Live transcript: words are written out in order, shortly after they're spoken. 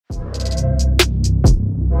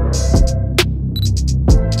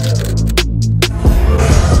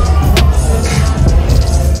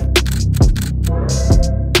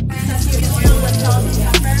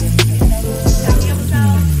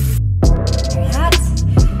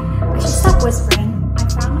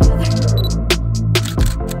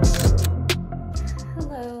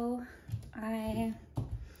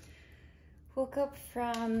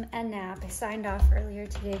nap. I signed off earlier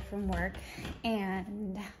today from work,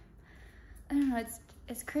 and I don't know,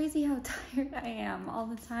 it's crazy how tired I am all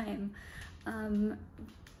the time.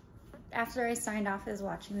 After I signed off, I was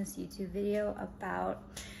watching this YouTube video about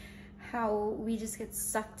how we just get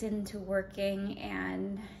sucked into working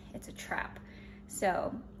and it's a trap.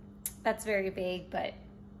 So that's very vague, but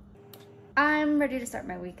I'm ready to start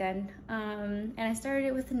my weekend. And I started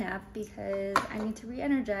it with a nap because I need to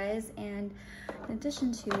re-energize, and in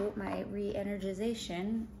addition to my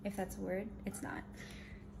re-energization, if that's a word, it's not,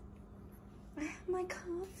 I have my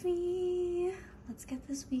coffee. Let's get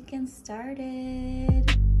this weekend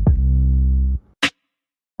started.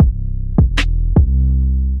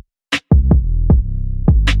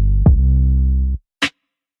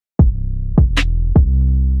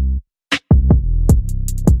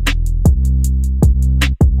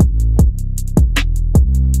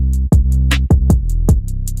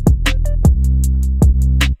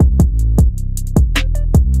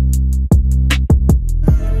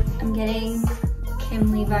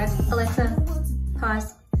 Alexa,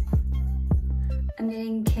 pause. I'm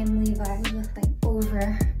getting Kim Lee vibes with like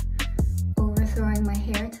overthrowing my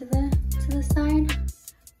hair to the side.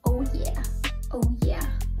 Oh yeah, oh yeah.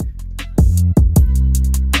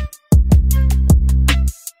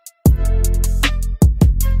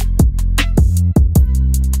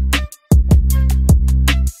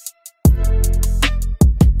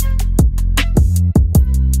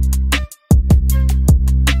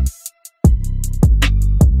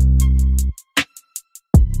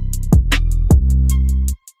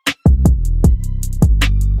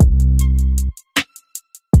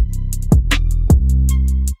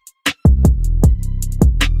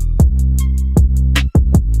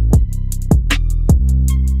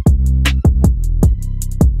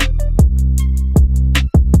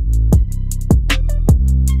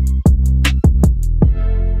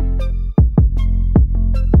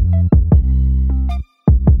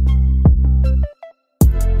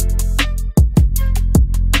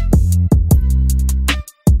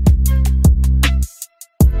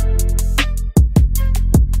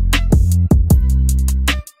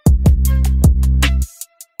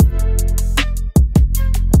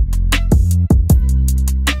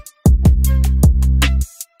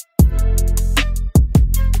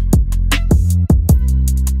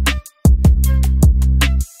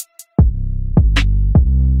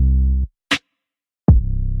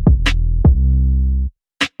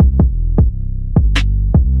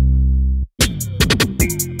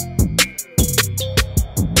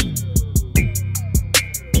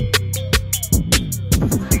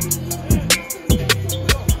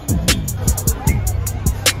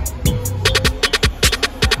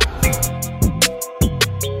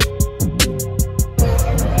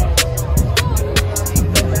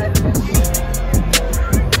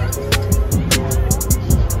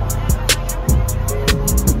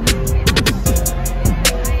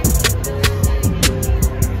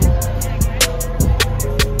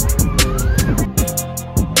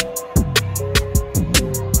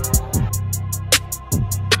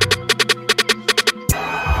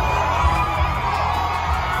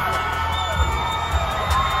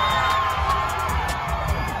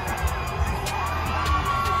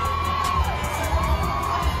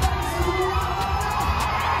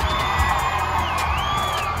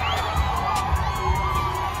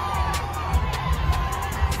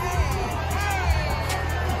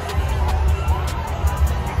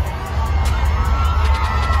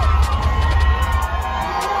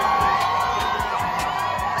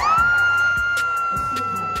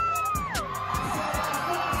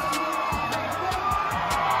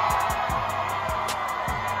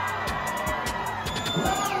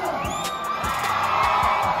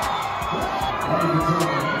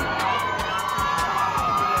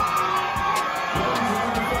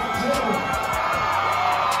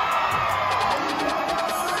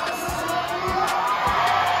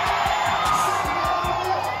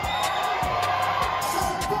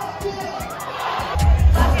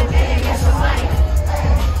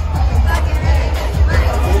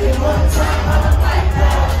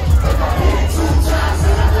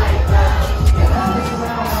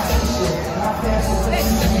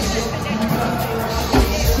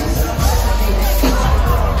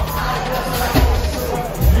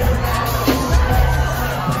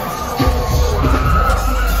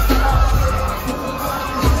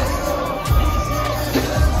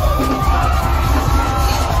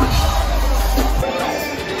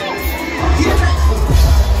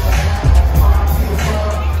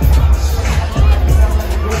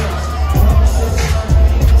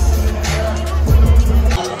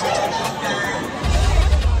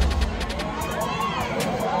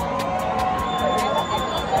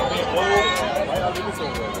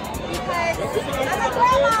 All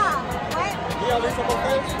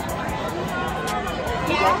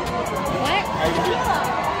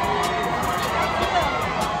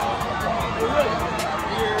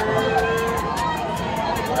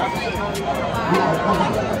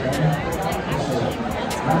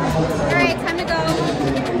right, time to go.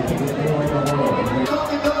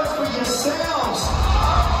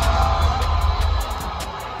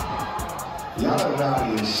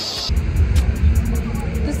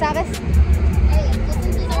 ¿Tú sabes?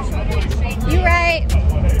 You're right.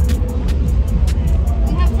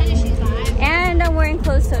 We have tennis shoes on. And I'm wearing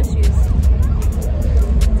closed-toe shoes.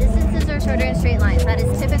 Distances are shorter in straight lines. That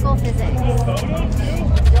is typical physics.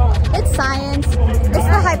 It's science. It's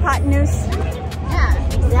the hypotenuse. Yeah,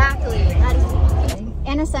 exactly. That is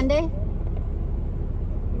And a Sunday?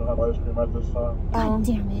 We don't have ice cream at this time. God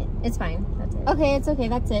damn it. It's fine. That's it. Okay, it's okay.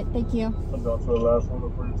 That's it. Thank you. I'm down to the last one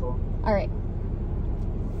before you talk. All right.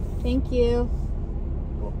 Thank you.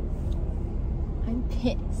 I'm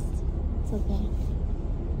pissed. It's okay.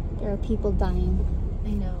 There are people dying. I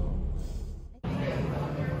know.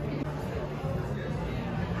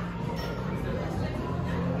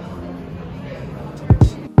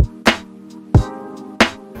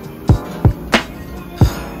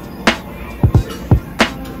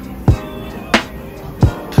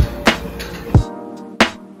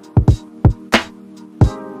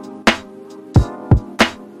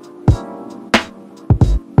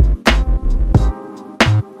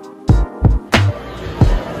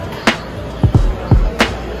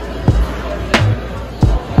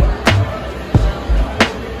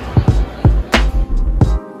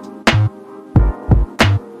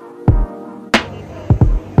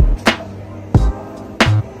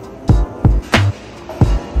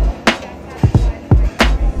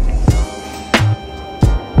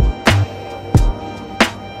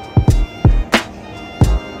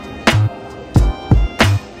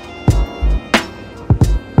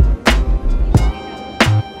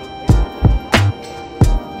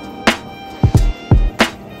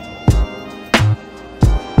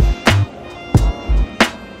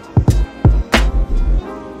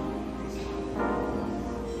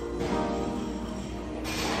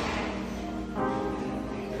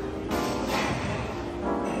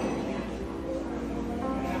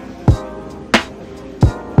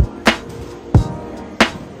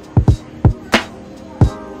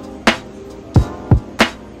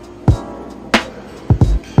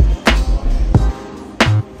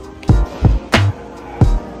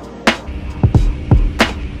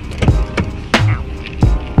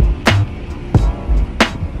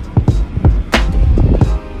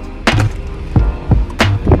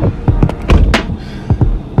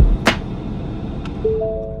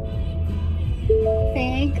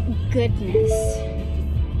 Goodness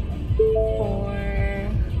for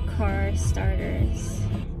car starters.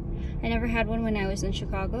 I never had one when I was in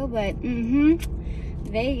Chicago, but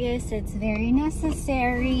Vegas, it's very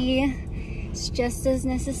necessary. It's just as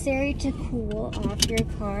necessary to cool off your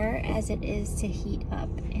car as it is to heat up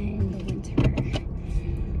in the winter.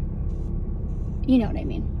 You know what I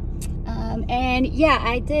mean. And yeah,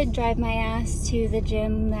 I did drive my ass to the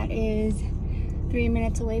gym that is 3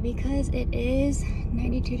 minutes away because it is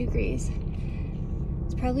 92 degrees.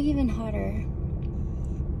 It's probably even hotter.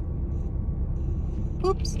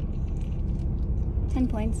 Oops. 10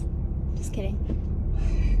 points. Just kidding.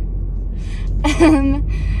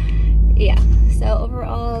 Yeah, so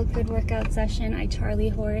overall, good workout session. I Charlie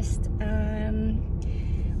horsed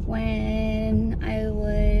when I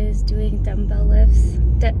was doing dumbbell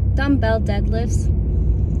deadlifts.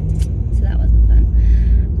 So that wasn't fun.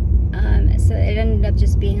 So it ended up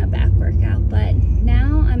just being a back workout, but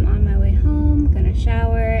now I'm on my way home, gonna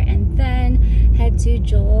shower, and then head to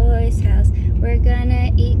Joy's house. We're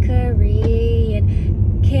gonna eat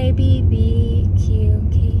Korean, kbbq,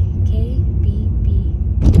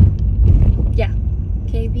 yeah,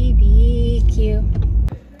 kbbq.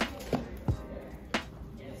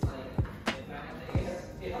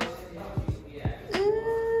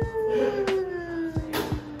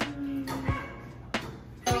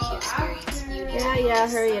 Yeah,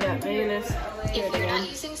 hurry it up. If you're not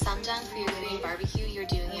using Samjang for your Korean barbecue, you're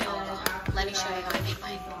doing it all wrong. Let me show you how I make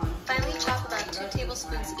mine. Finally, chop about 2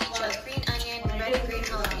 tablespoons each of green onion, red and green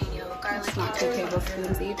jalapeno, garlic, and 2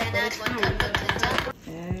 tablespoons each. Then add 1 cup of ginger.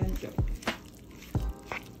 And go.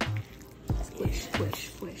 Squish, squish,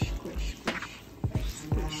 squish, squish, squish.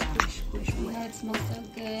 Squish, squish, squish, wet. Oh, it smells so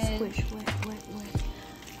good. Squish, wet, wet, wet.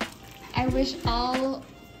 I wish all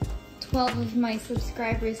 12 of my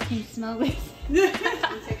subscribers can smell this.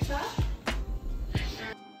 Take a shot?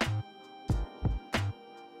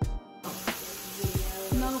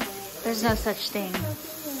 There's no such thing.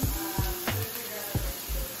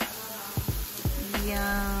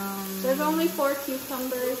 Yum. There's only 4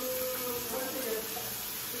 cucumbers.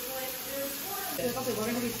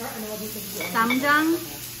 Samjang,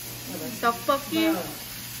 tteokbokki,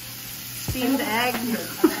 steamed egg,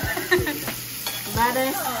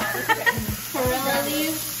 lettuce, perilla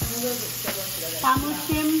leaves,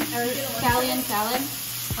 pamushim or scallion salad,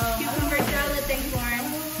 cucumber salad. Thanks,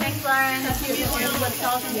 Lauren. Thanks, Lauren. Sashimi oil with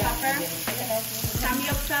salt and pepper,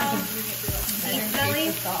 samgyeopsal, beef belly.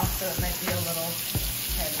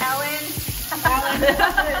 Ellen.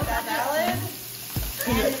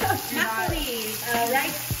 And Napoli,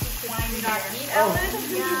 rice, wine, meat. Ellen.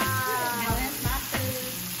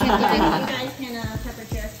 You guys can pepper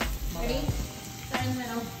share. Ready? Start in the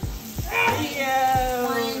middle.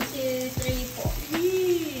 1, 2, 3, 4.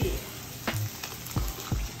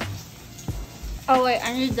 Oh wait,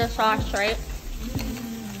 I need the sauce, right?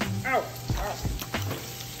 Oh.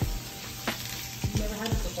 Never had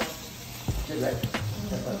it before. Good, right?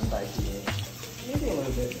 That's not spicy. Maybe a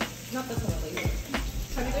little bit. Not this one, at least.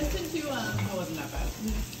 Have you listened to, it wasn't that bad.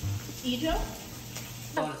 Ejo?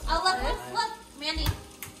 Oh, look, Mandy.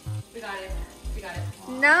 We got it.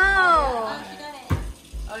 No. Oh, she got it.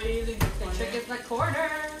 Oh, you're using the trick is the corner.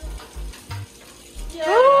 Yeah.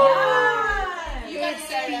 It's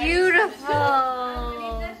Beautiful.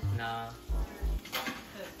 Nah.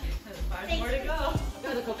 5 more to go. No,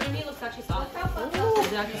 the coconut meat looks actually soft. Work.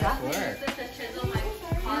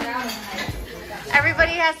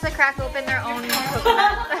 Everybody has to crack open their own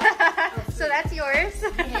coconut. So that's yours.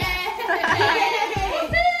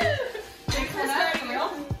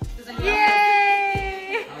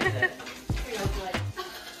 Yay!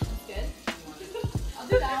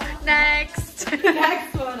 Next.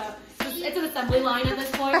 Next one up. It's an assembly line at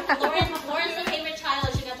this point. Lauren's the favorite child.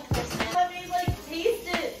 She got the first one. Let me taste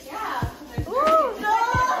it. Yeah. Ooh. No!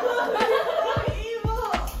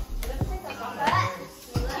 Evil!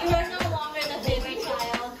 You are no longer the favorite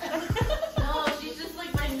child. No, she's just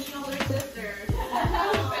like my mean older sister.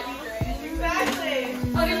 Exactly.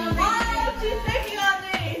 Okay, she's picking on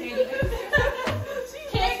me.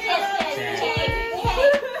 Kiss.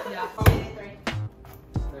 Yeah.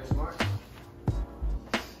 There's more.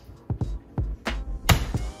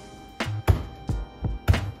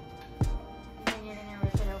 You're gonna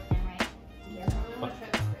rip it open, right? Want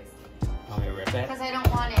me to rip it? Because I don't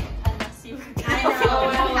want it unless you rip it. I know.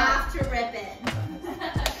 You have to rip it.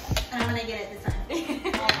 And I'm gonna get it this time.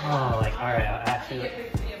 Oh, like, alright, I'll actually.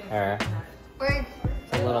 Alright. Where?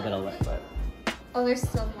 It's a little bit of lip, but. Oh, there's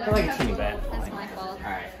still I more. feel like it's too bad. That's my fault.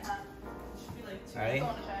 Alright. Ready?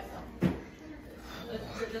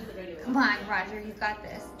 Come on, Roger, you got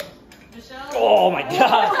this. Oh my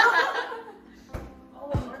god!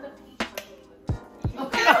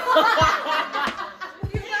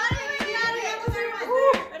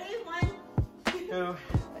 Ready? 1, 2,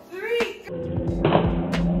 3.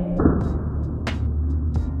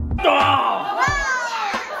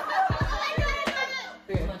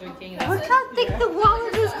 Look how thick the wall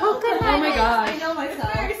of this coconut is. Oh my gosh. I know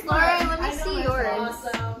myself. Lauren, let me see yours.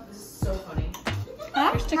 This is so funny.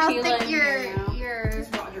 How tequila thick in here your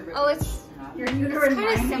Oh, it's kind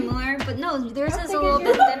of similar, but no, theirs is a little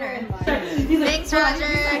bit thinner. Thanks, Roger.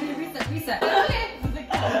 Reset. I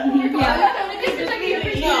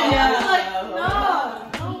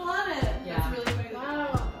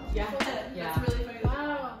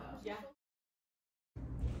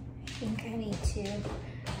think I need to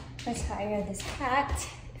retire this hat.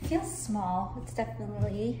 It feels small. It's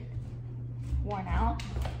definitely worn out.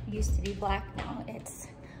 It used to be black, now it's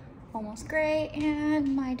almost gray,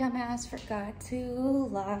 and my dumbass forgot to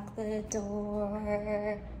lock the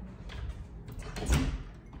door.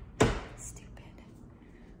 Stupid.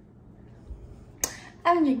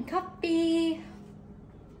 I'm drinking coffee.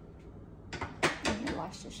 I'm gonna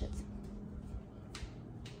wash dishes.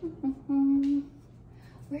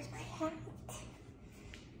 Where's my hat?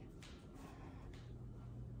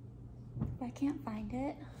 I can't find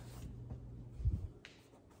it.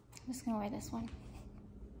 I'm just gonna wear this one.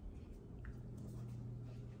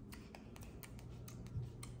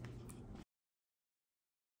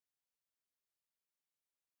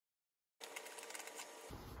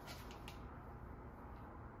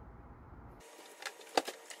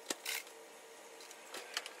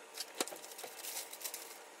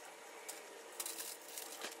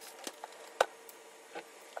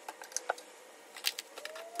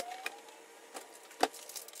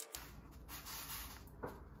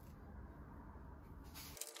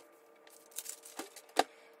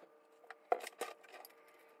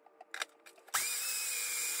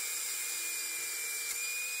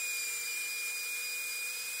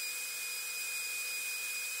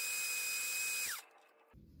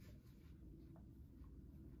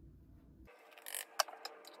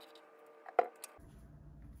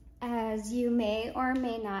 As you may or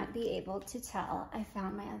may not be able to tell, I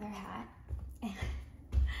found my other hat.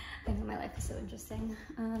 I know my life is so interesting.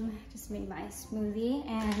 Just made my smoothie,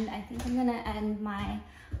 and I think I'm gonna end my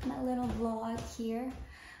little vlog here.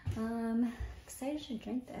 Excited to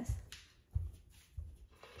drink this.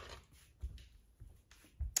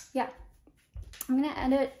 Yeah, I'm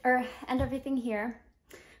gonna end everything here.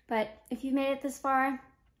 But if you made it this far,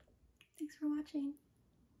 thanks for watching.